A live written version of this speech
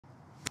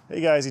Hey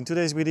guys, in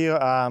today's video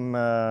I'm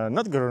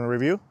not gonna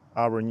review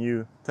our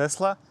new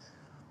Tesla,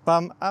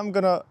 but I'm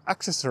gonna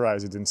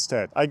accessorize it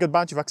instead. I got a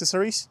bunch of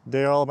accessories.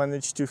 They all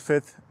managed to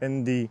fit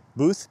in the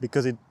booth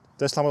because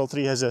Tesla Model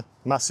 3 has a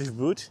massive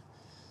boot.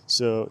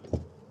 So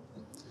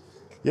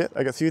yeah,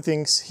 I got a few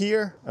things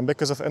here, and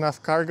because of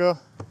enough cargo,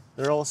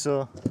 there are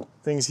also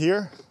things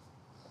here.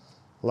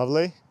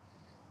 Lovely.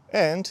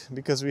 And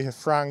because we have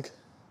Frank,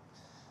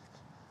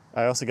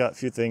 I also got a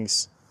few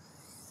things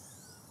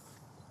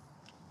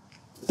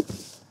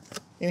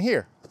in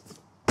here.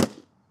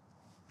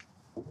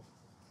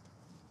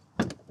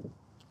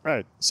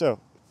 Right, so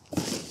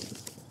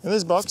in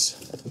this box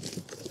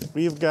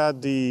we've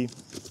got the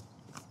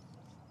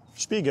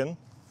Spiegen.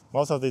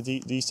 Most of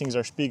these things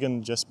are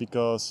Spiegen just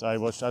because I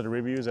watched other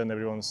reviews and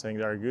everyone's saying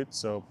they are good,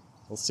 so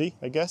we'll see,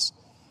 I guess.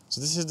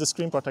 So this is the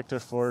screen protector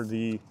for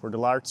the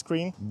large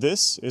screen.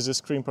 This is a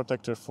screen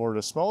protector for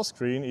the small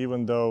screen,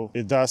 even though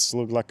it does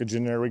look like a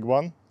generic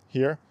one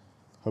here.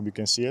 Hope you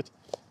can see it.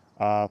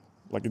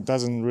 Like it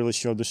doesn't really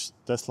show the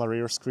Tesla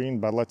rear screen,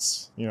 but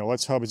let's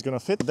hope it's gonna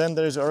fit. Then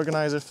there's an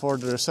organizer for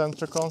the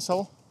center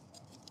console,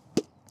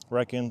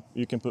 where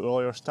you can put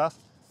all your stuff.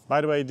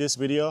 By the way, this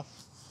video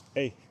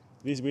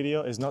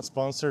is not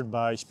sponsored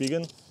by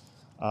Spiegen.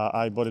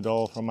 I bought it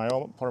all for my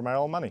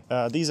own money.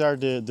 These are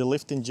the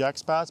lifting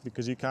jack pads,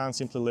 because you can't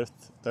simply lift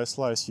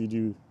Tesla as you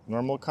do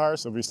normal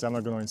cars. Obviously, I'm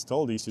not gonna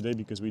install these today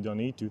because we don't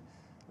need to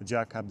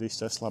jack up this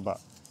Tesla,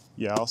 but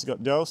yeah, I also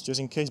got those just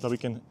in case, but we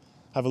can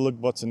have a look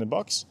what's in the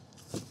box.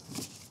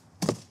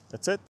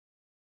 That's it.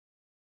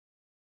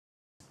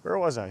 Where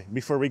was I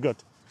before we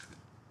got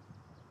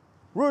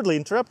rudely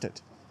interrupted?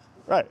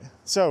 Right,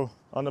 so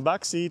on the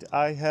back seat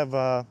I have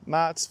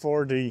mats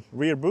for the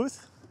rear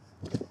booth.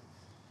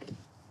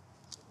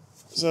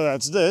 So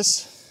that's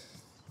this.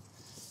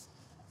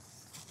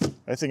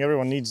 I think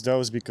everyone needs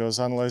those because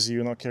unless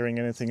you're not carrying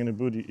anything in the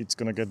boot, it's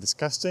gonna get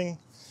disgusting.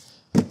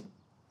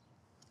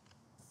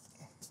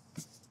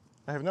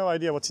 I have no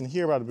idea what's in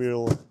here, but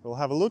we'll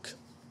have a look.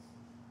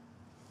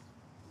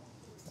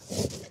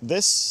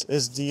 This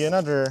is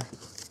another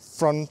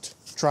front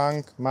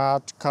trunk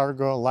mat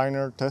cargo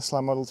liner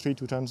Tesla Model 3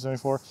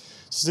 2024.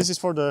 So this is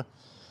for the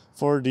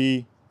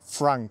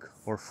frunk,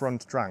 or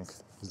front trunk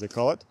as they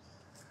call it.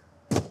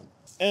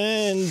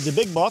 And the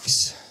big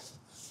box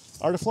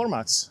are the floor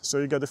mats. So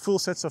you got the full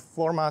sets of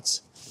floor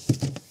mats,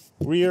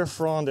 rear,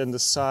 front, and the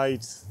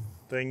side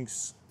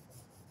things.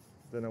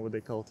 Don't know what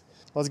they called.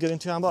 Let's get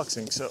into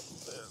unboxing. So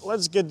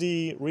let's get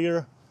the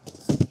rear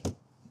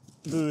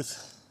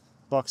booth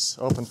box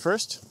open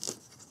first.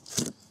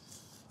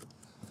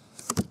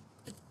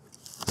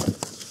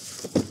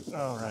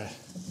 All right.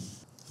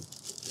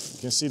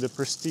 You can see the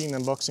pristine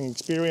unboxing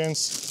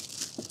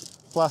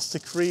experience.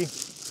 Plastic free,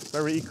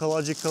 very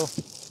ecological.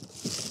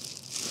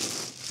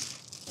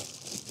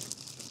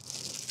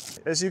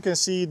 As you can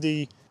see,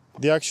 the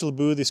actual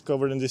boot is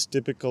covered in this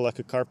typical like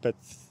a carpet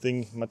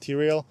thing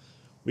material.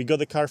 We got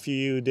the car a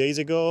few days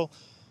ago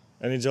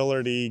and it's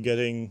already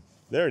getting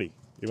dirty,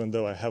 even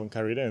though I haven't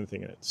carried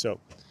anything in it. So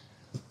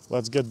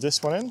let's get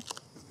this one in.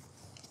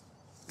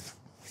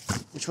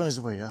 Which one is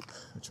the way up?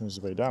 Which one is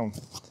the way down?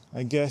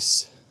 I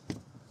guess,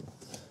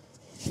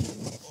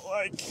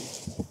 like,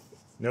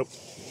 nope,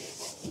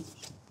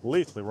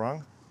 completely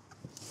wrong.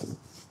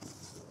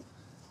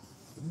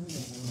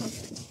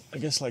 I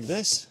guess like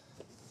this.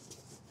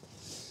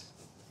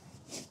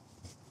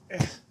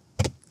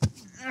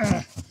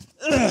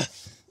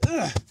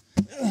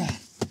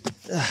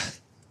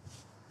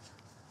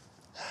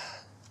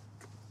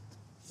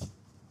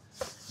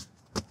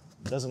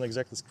 Doesn't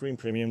exactly scream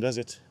premium, does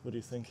it? What do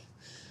you think?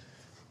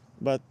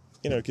 But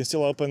you can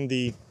still open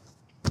the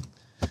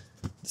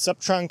sub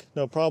trunk,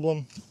 no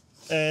problem,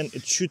 and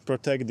it should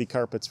protect the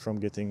carpets from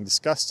getting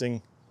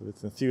disgusting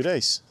within a few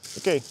days.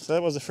 Okay, so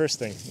that was the first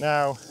thing.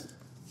 Now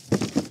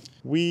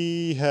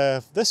we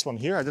have this one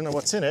here. I don't know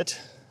what's in it.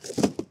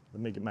 Let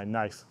me get my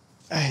knife.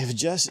 I have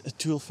just a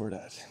tool for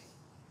that.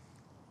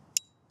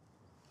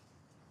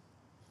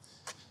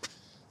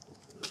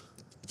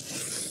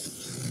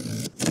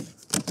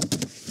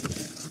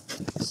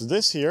 So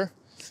this here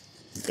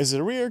is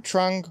a rear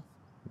trunk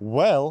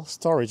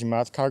storage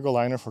mat cargo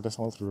liner for this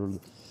one.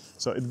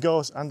 So it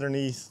goes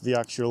underneath the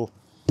actual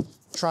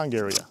trunk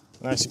area.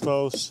 And I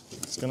suppose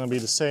it's gonna be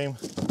the same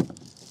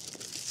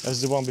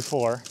as the one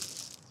before,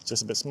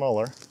 just a bit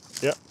smaller.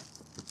 Yep,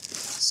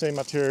 same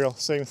material,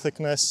 same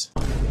thickness.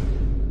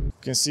 You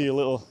can see a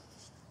little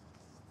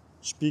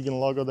Spiegen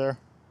logo there.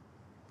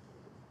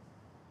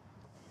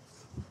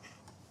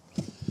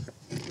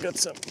 Got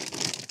some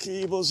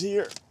cables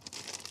here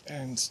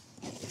and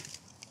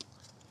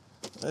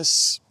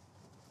this.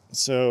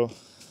 So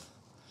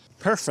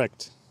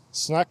perfect,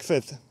 snug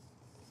fit.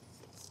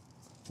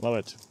 Love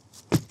it.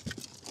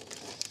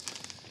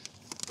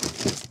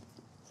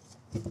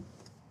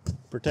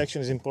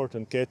 Protection is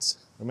important, kids.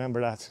 Remember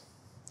that.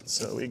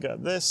 So we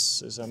got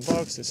this is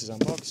unboxed. This is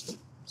unboxed.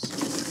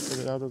 Get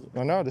it out of.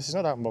 Oh no, this is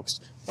not unboxed.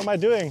 What am I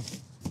doing?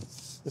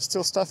 There's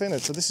still stuff in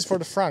it. So this is for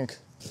the frunk.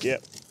 Yeah,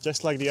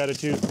 just like the other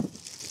two.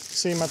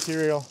 Same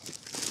material,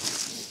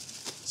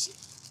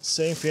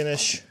 Same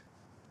finish.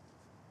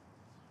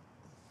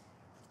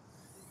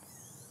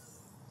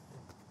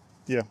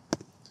 Yeah,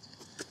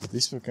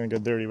 this one can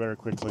get dirty very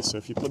quickly. So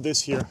if you put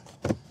this here,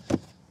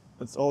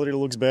 it already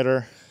looks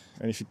better.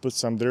 And if you put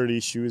some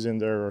dirty shoes in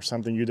there or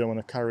something you don't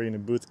want to carry in a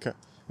boot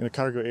in a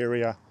cargo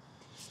area,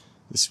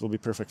 this will be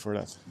perfect for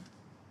that.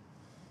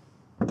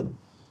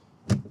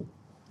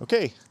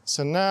 Okay,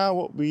 so now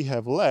what we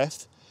have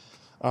left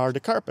are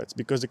the carpets,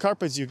 because the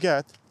carpets you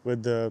get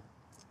with the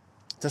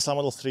Tesla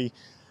Model 3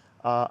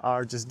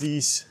 are just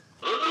these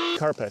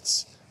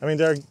carpets. I mean,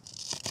 they're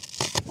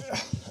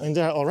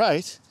all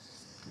right,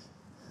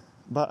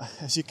 but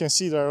as you can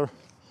see, they're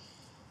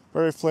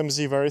very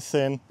flimsy, very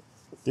thin.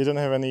 They don't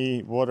have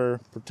any water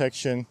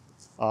protection.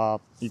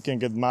 You can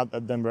get mud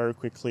at them very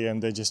quickly,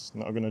 and they're just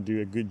not going to do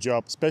a good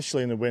job,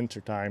 especially in the winter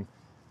time.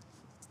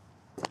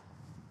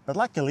 But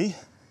luckily,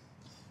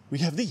 we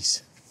have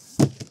these.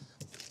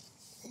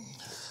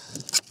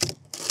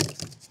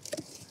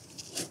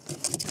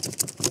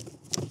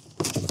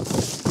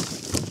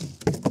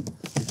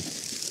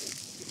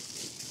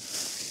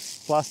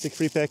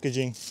 Plastic-free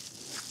packaging,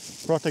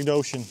 protect the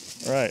ocean.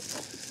 All right.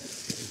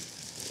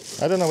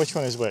 I don't know which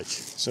one is which,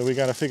 so we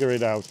gotta figure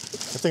it out.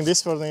 I think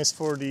this one is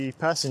for the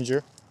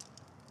passenger.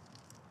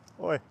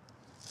 Oi.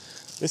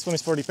 This one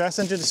is for the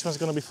passenger, this one's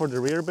gonna be for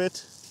the rear bit.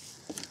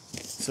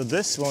 So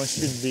this one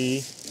should be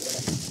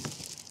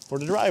for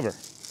the driver.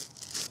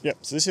 Yep,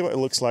 so this is what it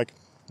looks like.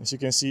 As you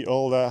can see,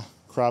 all the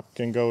crap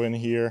can go in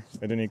here,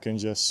 and then you can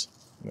just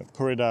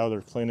pour it out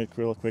or clean it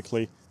real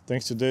quickly.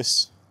 Thanks to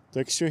this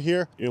texture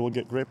here, it will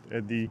get grip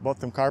at the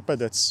bottom carpet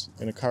that's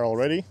in the car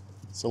already.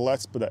 So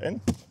let's put that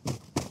in.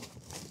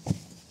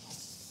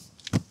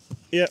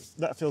 Yeah,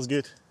 that feels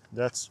good.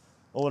 That's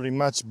already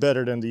much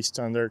better than the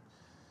standard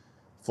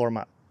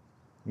format.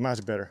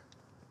 Much better.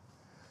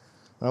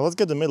 Now let's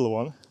get the middle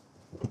one.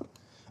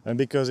 And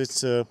because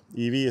it's a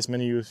EV, as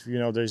many of you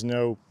know, there's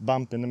no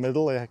bump in the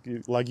middle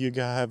like you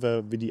have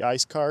with the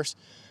ICE cars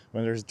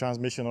when there's a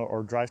transmission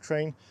or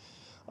drivetrain.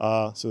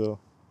 So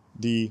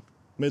the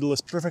middle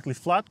is perfectly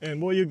flat.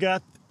 And what you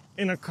get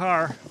in a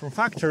car from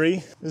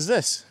factory is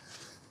this.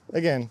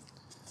 Again,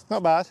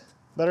 not bad,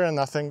 better than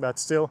nothing, but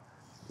still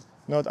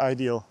not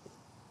ideal.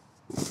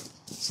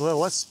 So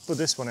let's put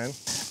this one in.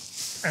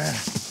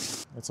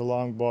 It's a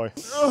long boy.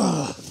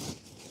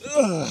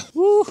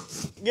 Woo!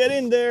 Get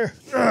in there.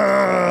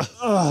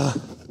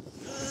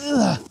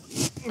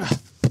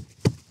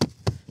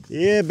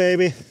 Yeah,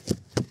 baby.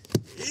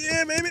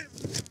 Yeah, baby.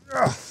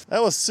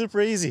 That was super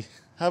easy.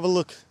 Have a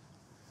look.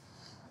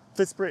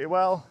 Fits pretty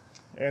well,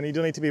 and you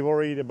don't need to be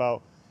worried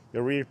about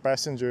your rear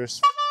passengers,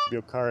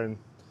 your car, and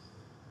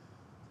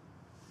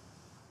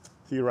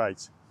few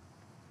rides.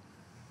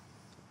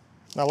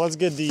 Now let's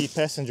get the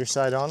passenger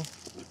side on.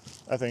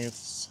 I think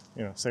it's,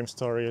 same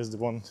story as the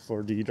one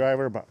for the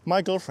driver, but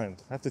my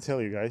girlfriend, I have to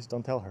tell you guys,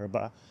 don't tell her,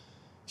 but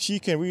she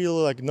can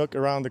really like knock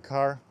around the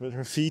car with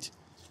her feet.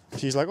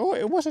 She's like, oh,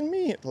 it wasn't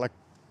me. Like,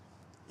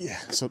 yeah,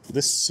 so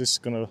this is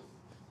gonna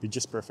be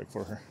just perfect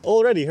for her.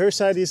 Already, her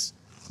side is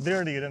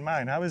dirtier than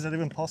mine. How is that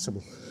even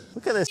possible?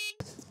 Look at this.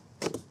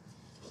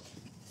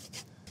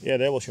 Yeah,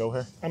 that will show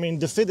her. I mean,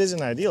 the fit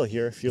isn't ideal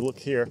here. If you look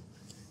here,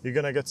 you're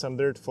gonna get some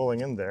dirt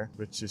falling in there,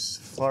 which is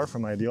far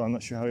from ideal. I'm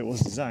not sure how it was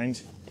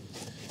designed.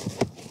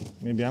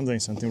 Maybe I'm doing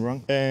something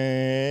wrong.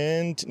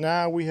 And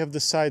now we have the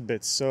side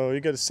bits. So you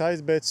got the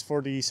side bits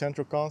for the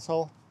central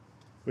console,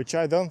 which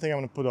I don't think I'm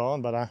gonna put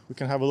on, but we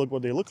can have a look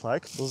what they look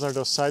like. Those are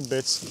those side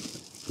bits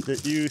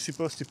that you're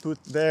supposed to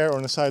put there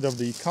on the side of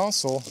the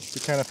console to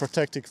kind of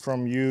protect it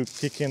from you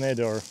kicking it,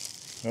 or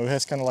it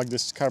has kind of like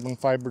this carbon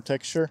fiber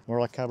texture,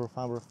 more like carbon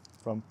fiber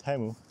from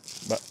Temu.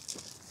 But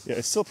yeah,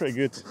 it's still pretty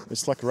good.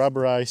 It's like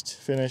rubberized,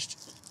 finished,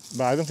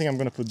 but I don't think I'm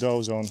gonna put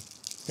those on.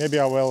 Maybe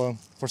I will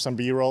for some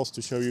B-rolls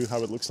to show you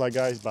how it looks like,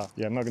 guys, but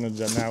yeah, I'm not gonna do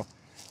that now.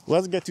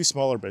 Let's get to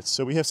smaller bits.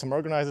 So we have some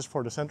organizers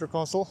for the center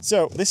console.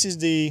 So this is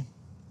the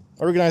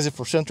organizer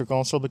for center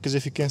console, because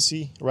if you can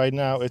see right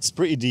now, it's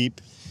pretty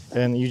deep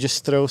and you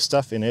just throw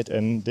stuff in it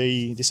and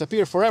they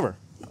disappear forever.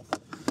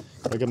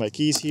 I got my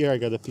keys here, I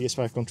got a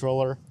PS5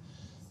 controller.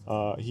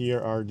 Here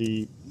are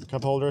the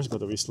cup holders,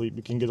 but obviously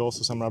you can get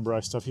also some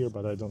rubberized stuff here,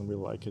 but I don't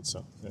really like it,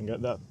 so you can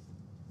get that.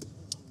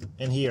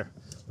 And here,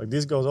 like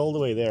this goes all the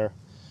way there.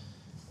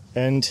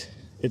 And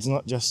it's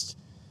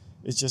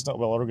just not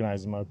well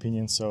organized in my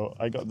opinion. So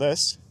I got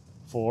this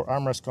for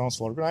Armrest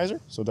console organizer.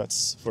 So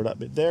that's for that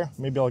bit there.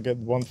 Maybe I'll get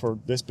one for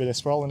this bit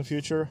as well in the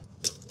future.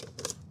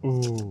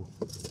 Ooh.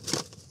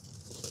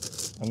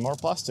 And more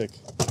plastic.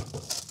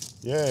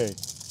 Yay.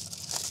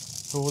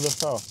 Who would have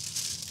thought?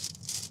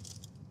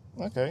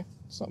 Okay,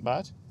 it's not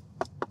bad.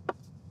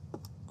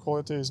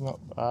 Quality is not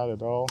bad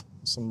at all.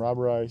 Some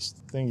rubberized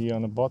thingy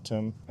on the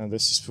bottom. And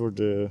this is for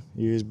the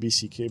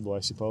USB-C cable,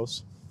 I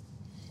suppose.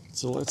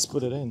 So let's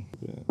put it in.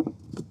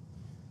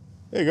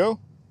 There you go.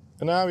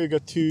 And now you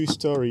got two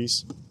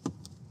stories,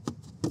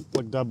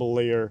 like double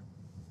layer,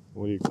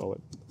 what do you call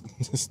it?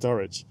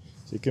 Storage.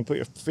 So you can put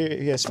your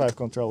PS5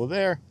 controller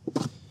there,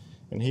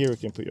 and here you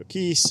can put your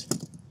keys,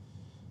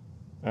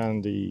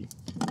 and the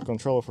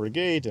controller for the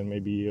gate and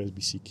maybe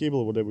USB-C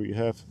cable, whatever you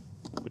have,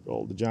 with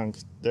all the junk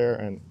there,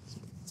 and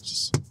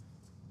just a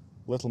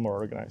little more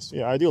organized.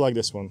 Yeah, I do like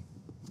this one.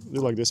 I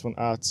do like this one.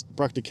 Adds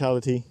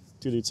practicality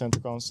to the center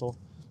console.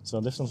 So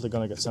I'm definitely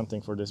gonna get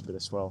something for this bit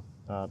as well,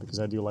 because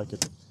I do like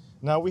it.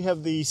 Now we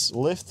have these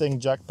lifting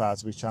jack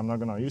pads, which I'm not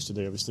gonna use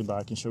today, obviously, but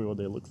I can show you what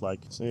they look like.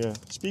 So yeah,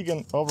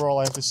 Spiegen, overall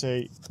I have to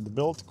say the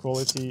build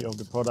quality of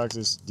the products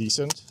is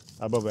decent,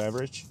 above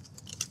average.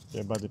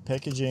 Yeah, but the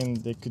packaging,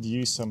 they could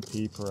use some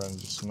paper and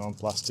just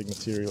non-plastic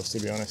materials, to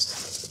be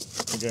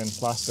honest. Again,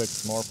 plastic,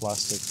 more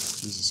plastic,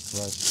 Jesus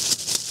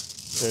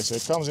Christ. Okay, so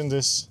it comes in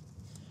this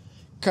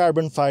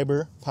carbon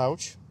fiber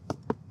pouch.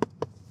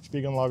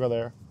 Spiegen logo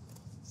there.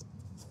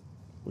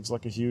 Looks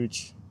like a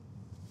huge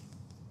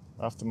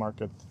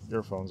aftermarket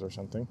earphones or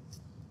something.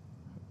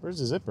 Where's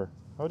the zipper?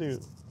 How do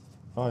you...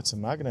 Oh, it's a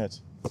magnet.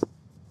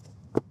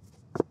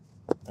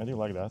 I do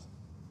like that.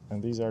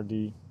 And these are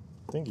the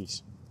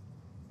thingies.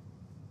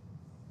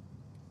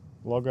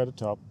 Logo at the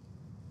top.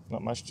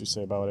 Not much to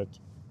say about it.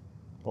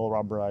 All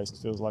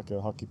rubberized. Feels like a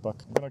hockey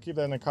puck. I'm gonna keep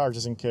that in the car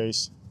just in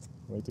case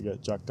I need to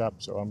get jacked up.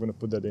 So I'm gonna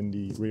put that in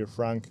the rear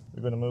frunk.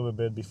 We're gonna move a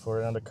bit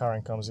before another car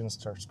comes in and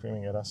starts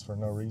screaming at us for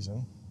no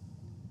reason.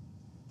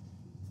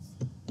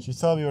 She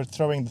thought we were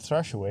throwing the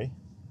trash away.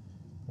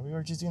 We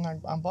were just doing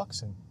an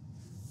unboxing.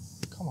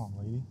 Come on,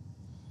 lady.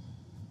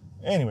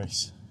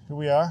 Anyways, here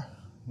we are,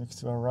 next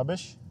to our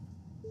rubbish.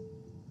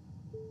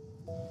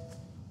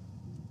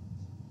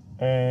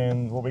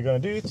 And what we're gonna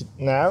do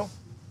now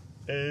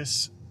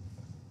is...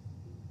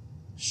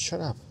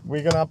 Shut up.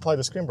 We're gonna apply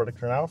the screen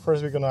protector now.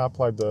 First, we're gonna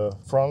apply the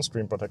front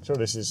screen protector.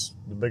 This is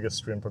the biggest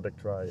screen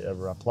protector I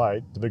ever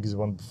applied. The biggest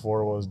one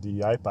before was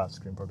the iPad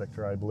screen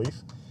protector, I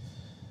believe.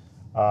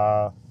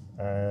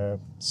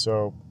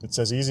 So it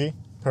says easy,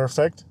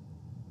 perfect,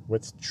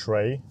 with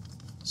tray.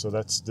 So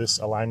that's this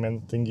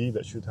alignment thingy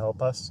that should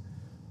help us.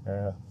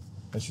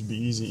 It should be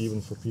easy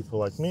even for people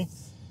like me.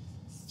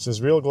 It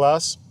says real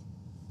glass,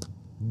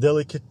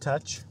 delicate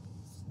touch.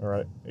 All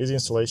right, easy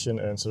installation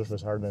and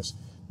surface hardness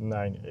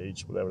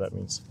 9H, whatever that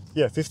means.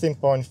 Yeah,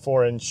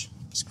 15.4 inch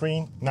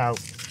screen. Now,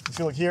 if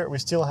you look here, we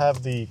still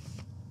have the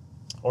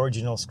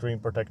original screen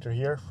protector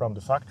here from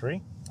the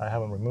factory. I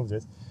haven't removed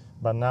it.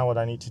 But now what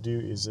I need to do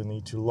is I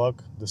need to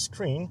lock the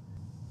screen.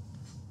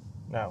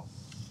 Now,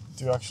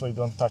 to actually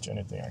don't touch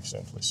anything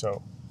accidentally.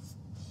 So,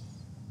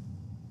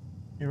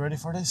 you ready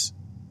for this?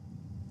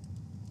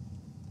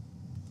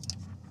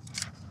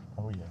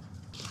 Oh yeah.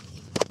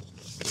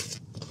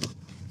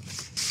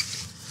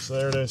 So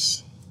there it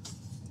is.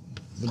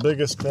 The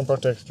biggest screen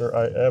protector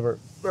I ever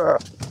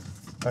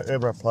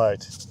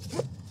applied.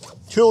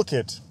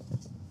 Toolkit.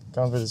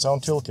 Comes with its own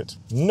toolkit.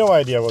 No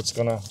idea what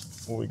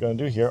we're gonna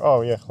do here.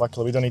 Oh yeah,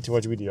 luckily we don't need to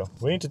watch video.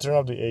 We need to turn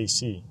off the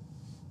AC.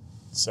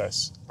 It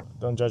says.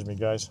 Don't judge me,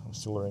 guys. I'm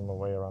still learning my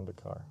way around the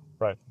car.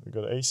 Right, we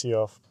got the AC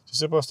off. So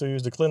you're supposed to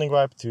use the cleaning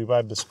wipe to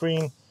wipe the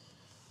screen,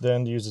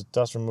 then use the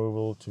dust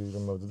removal to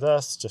remove the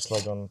dust, just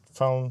like on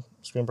phone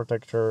screen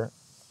protector.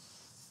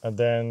 And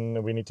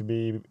then we need to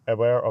be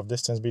aware of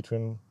distance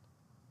between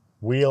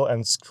wheel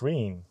and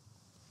screen.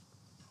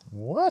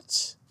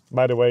 What?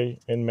 By the way,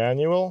 in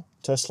manual,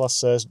 Tesla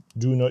says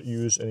do not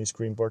use any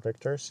screen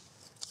protectors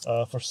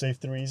for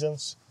safety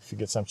reasons. If you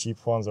get some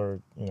cheap ones,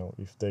 or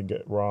if they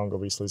get wrong,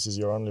 obviously this is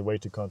your only way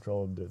to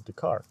control the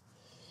car,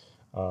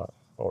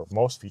 or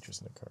most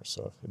features in the car.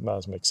 So it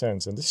must make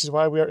sense, and this is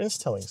why we are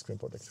installing screen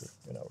protector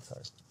in our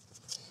cars.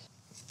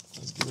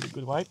 Let's give it a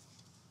good wipe.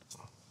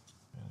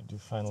 And do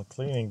final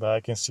cleaning, but I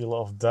can see a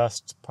lot of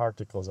dust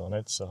particles on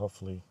it, so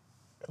hopefully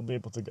I'll be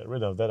able to get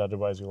rid of that.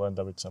 Otherwise, you'll end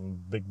up with some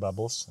big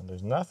bubbles, and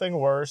there's nothing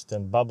worse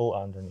than bubble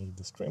underneath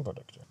the screen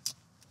protector.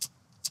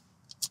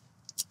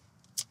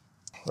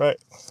 Right,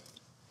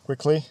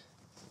 quickly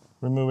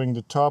removing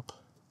the top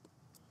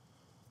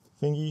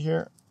thingy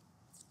here.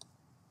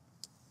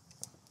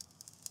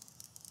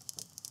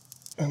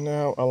 And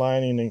now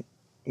aligning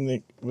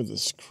it with the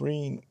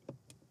screen.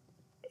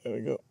 There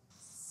we go.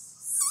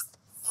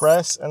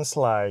 Press and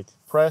slide,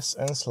 press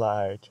and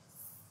slide.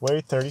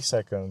 Wait 30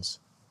 seconds.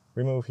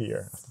 Remove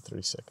here after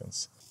 30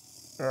 seconds.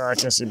 Oh, I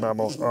can see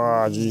bubbles.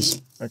 Oh,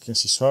 geez. I can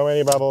see so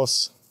many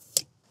bubbles.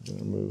 I'm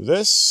gonna remove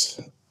this.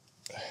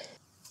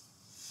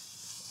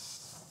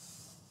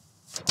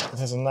 It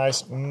has a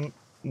nice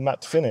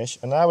matte finish.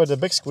 And now with the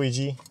big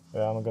squeegee,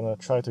 I'm gonna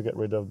try to get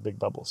rid of big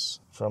bubbles.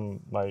 From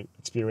my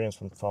experience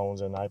from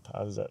phones and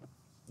iPads, that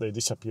they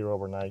disappear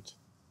overnight.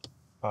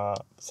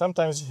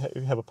 Sometimes if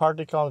you have a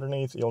particle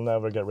underneath, you'll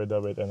never get rid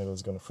of it, and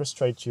it's gonna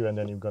frustrate you, and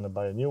then you're gonna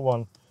buy a new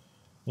one,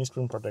 new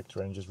screen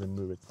protector, and just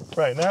remove it.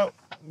 Right, now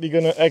we're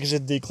gonna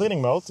exit the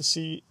cleaning mode to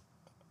see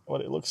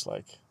what it looks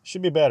like.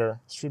 Should be better.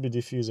 It should be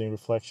diffusing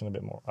reflection a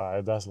bit more.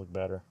 It does look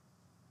better.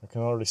 I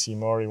can already see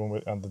more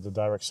even under the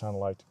direct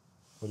sunlight.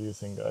 What do you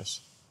think, guys?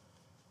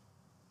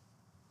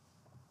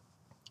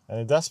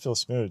 And it does feel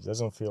smooth. It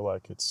doesn't feel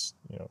like it's,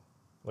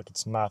 like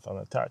it's matte on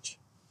a touch.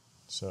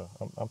 So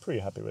I'm pretty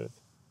happy with it.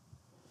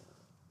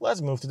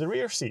 Let's move to the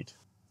rear seat.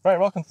 Right,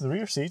 welcome to the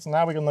rear seat.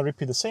 Now we're gonna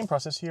repeat the same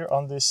process here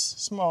on this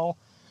small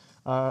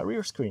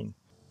rear screen.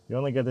 You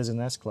only get this in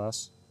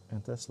S-Class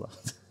and Tesla.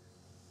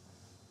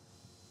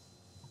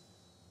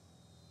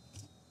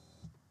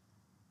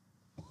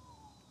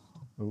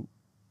 Ooh.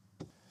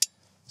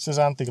 This is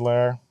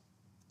anti-glare,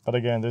 but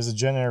again, there's a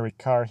generic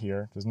car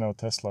here. There's no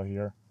Tesla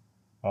here,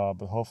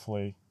 but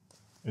hopefully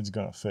it's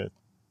gonna fit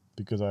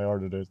because I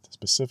ordered it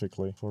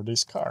specifically for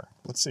this car.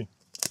 Let's see.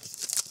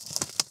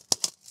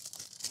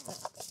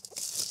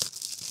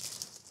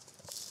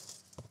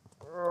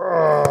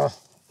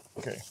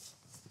 Okay.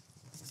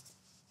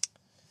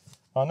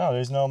 Oh no,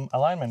 there's no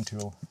alignment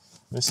tool.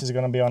 This is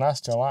gonna be on us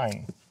to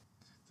align.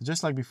 So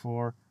just like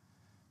before,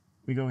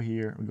 we go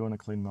here, we go in a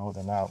clean mode,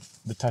 and now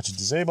the touch is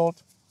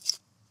disabled.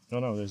 Oh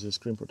no, there's a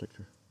screen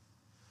protector.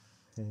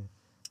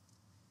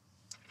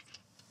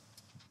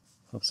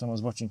 Hope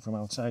someone's watching from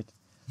outside.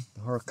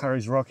 Our car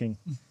is rocking.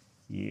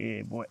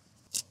 Yeah, boy.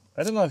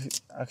 I don't know if,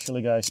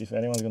 actually guys, if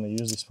anyone's gonna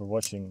use this for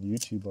watching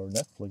YouTube or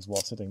Netflix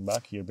while sitting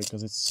back here,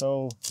 because it's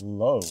so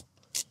low.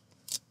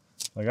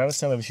 Like, I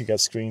understand that if you got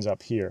screens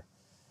up here,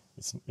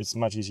 it's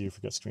much easier if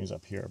you got screens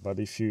up here. But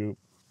if you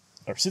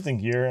are sitting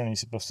here and you're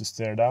supposed to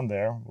stare down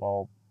there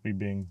while we're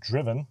being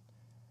driven,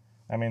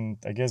 I mean,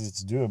 I guess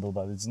it's doable,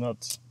 but it's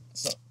not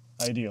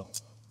ideal.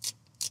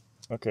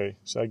 Okay,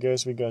 so I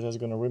guess we guys are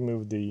gonna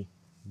remove the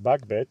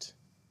back bit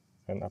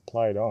and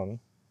apply it on.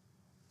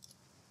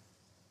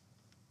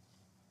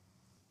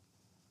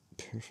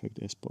 Perfect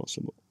as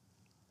possible.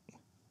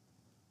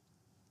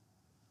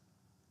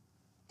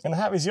 And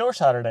how is your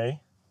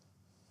Saturday?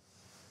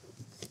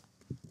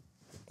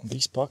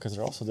 These pockets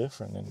are also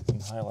different in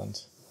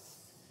Highland.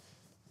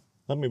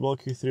 Let me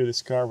walk you through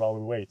this car while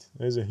we wait.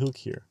 There's a hook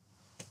here.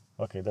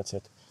 Okay, that's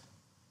it.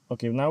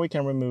 Okay, now we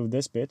can remove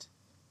this bit.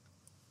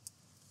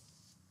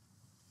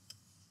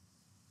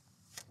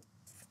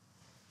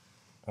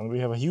 And we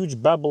have a huge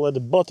bubble at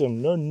the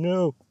bottom. No,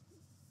 no.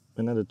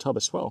 And at the top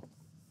as well.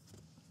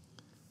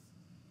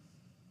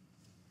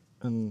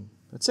 And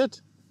that's it.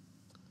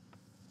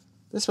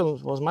 This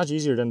one was much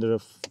easier than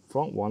the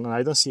front one, and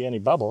I don't see any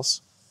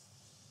bubbles.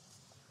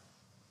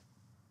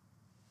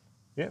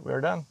 Yeah,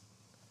 we're done.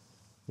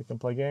 We can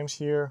play games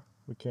here.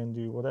 We can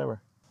do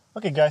whatever.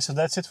 Okay guys, so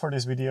that's it for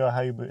this video.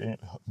 I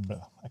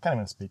can't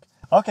even speak.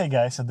 Okay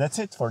guys, so that's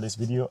it for this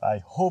video. I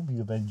hope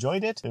you've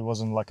enjoyed it. It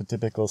wasn't like a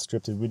typical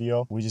scripted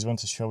video. We just want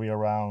to show you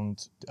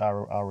around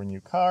our new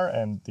car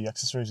and the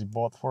accessories we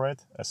bought for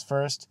it. As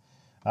first,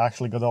 I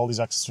actually got all these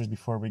accessories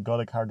before we got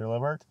the car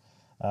delivered.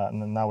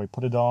 And then now we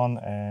put it on,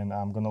 and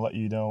I'm gonna let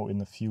you know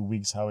in a few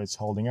weeks how it's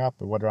holding up,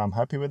 whether I'm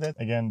happy with it.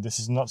 Again, this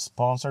is not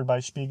sponsored by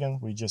Spiegen.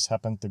 We just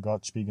happened to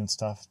got Spiegen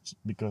stuff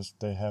because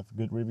they have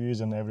good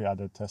reviews, and every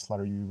other Tesla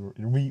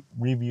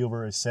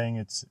reviewer is saying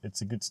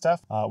it's a good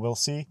stuff. We'll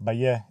see. But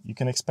yeah, you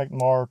can expect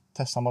more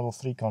Tesla Model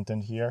 3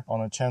 content here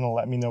on the channel.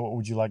 Let me know what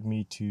would you like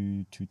me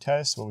to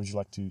test, what would you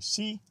like to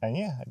see. And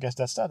yeah, I guess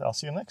that's that. I'll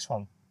see you next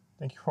one.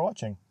 Thank you for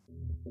watching.